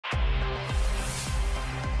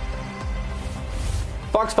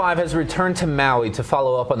Fox 5 has returned to Maui to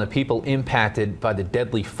follow up on the people impacted by the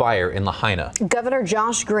deadly fire in Lahaina. Governor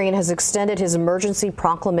Josh Green has extended his emergency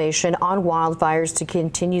proclamation on wildfires to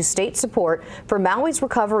continue state support for Maui's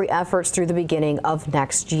recovery efforts through the beginning of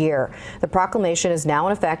next year. The proclamation is now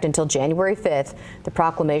in effect until January 5th. The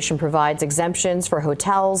proclamation provides exemptions for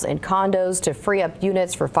hotels and condos to free up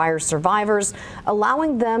units for fire survivors,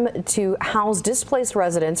 allowing them to house displaced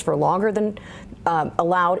residents for longer than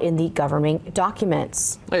allowed in the governing documents.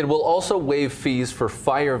 It will also waive fees for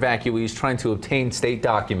fire evacuees trying to obtain state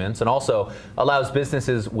documents, and also allows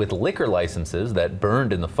businesses with liquor licenses that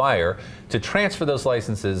burned in the fire to transfer those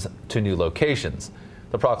licenses to new locations.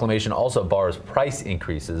 The proclamation also bars price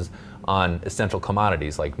increases on essential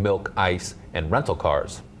commodities like milk, ice, and rental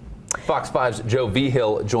cars. Fox 5's Joe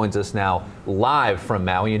Vigil joins us now live from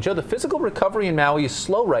Maui. And Joe, the physical recovery in Maui is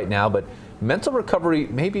slow right now, but mental recovery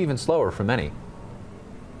may be even slower for many.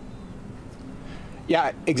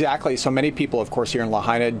 Yeah, exactly. So many people, of course, here in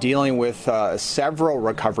Lahaina dealing with several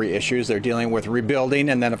recovery issues. They're dealing with rebuilding,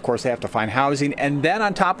 and then, of course, they have to find housing. And then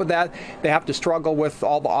on top of that, they have to struggle with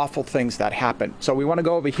all the awful things that happen. So we want to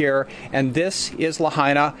go over here, and this is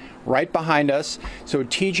Lahaina right behind us. So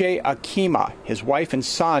TJ Akima, his wife and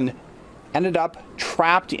son, ended up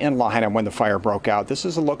trapped in Lahaina when the fire broke out. This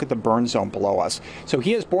is a look at the burn zone below us. So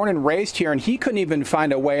he is born and raised here, and he couldn't even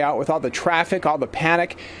find a way out with all the traffic, all the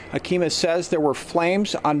panic. Akima says there were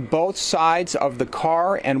flames on both sides of the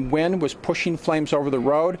car, and wind was pushing flames over the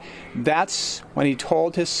road. That's when he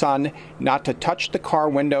told his son not to touch the car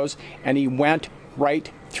windows, and he went right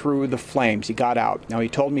through the flames. He got out. Now, he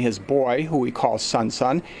told me his boy, who he calls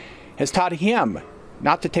Son, has taught him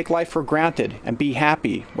not to take life for granted and be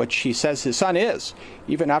happy, which he says his son is,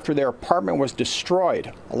 even after their apartment was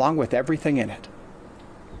destroyed, along with everything in it.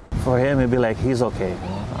 For him, it'd be like, he's okay.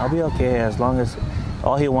 I'll be okay as long as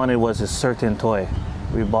all he wanted was a certain toy.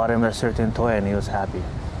 We bought him a certain toy and he was happy.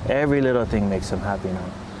 Every little thing makes him happy now.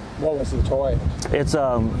 What was the toy? It's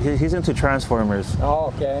he's into Transformers.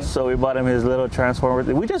 Oh, okay. So we bought him his little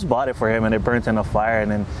Transformer. We just bought it for him and it burnt in a fire, and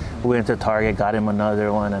then we went to Target, got him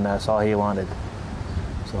another one, and that's all he wanted.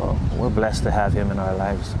 So we're blessed to have him in our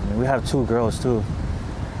lives. I mean, we have two girls too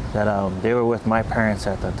that they were with my parents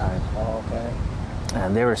at the time. Oh, okay.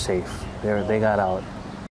 And they were safe. They got out.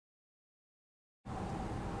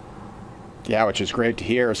 Yeah, which is great to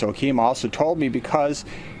hear. So Akeem also told me because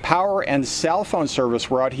power and cell phone service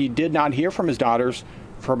were out, he did not hear from his daughters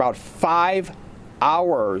for about 5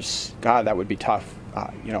 hours. God, that would be tough,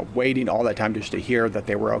 waiting all that time just to hear that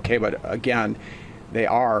they were okay. But again, they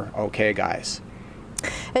are okay, guys.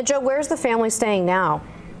 And Joe, where's the family staying now?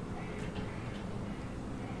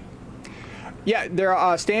 Yeah,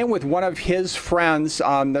 they're staying with one of his friends.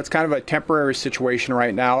 That's kind of a temporary situation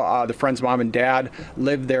right now. The friend's mom and dad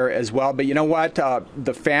live there as well. But you know what?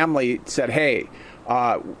 The family said, hey,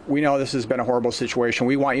 we know this has been a horrible situation.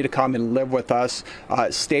 We want you to come and live with us.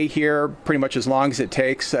 Stay here pretty much as long as it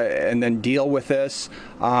takes and then deal with this.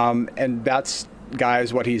 And that's,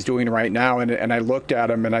 guys, what he's doing right now. And I looked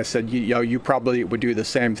at him and I said, you probably would do the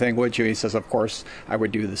same thing, would you? He says, of course I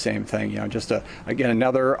would do the same thing. Just again,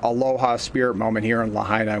 another aloha spirit moment here in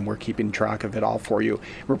Lahaina, and we're keeping track of it all for you.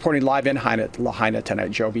 Reporting live in Lahaina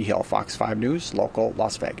tonight, Joe Vigil, Fox 5 News, local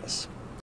Las Vegas.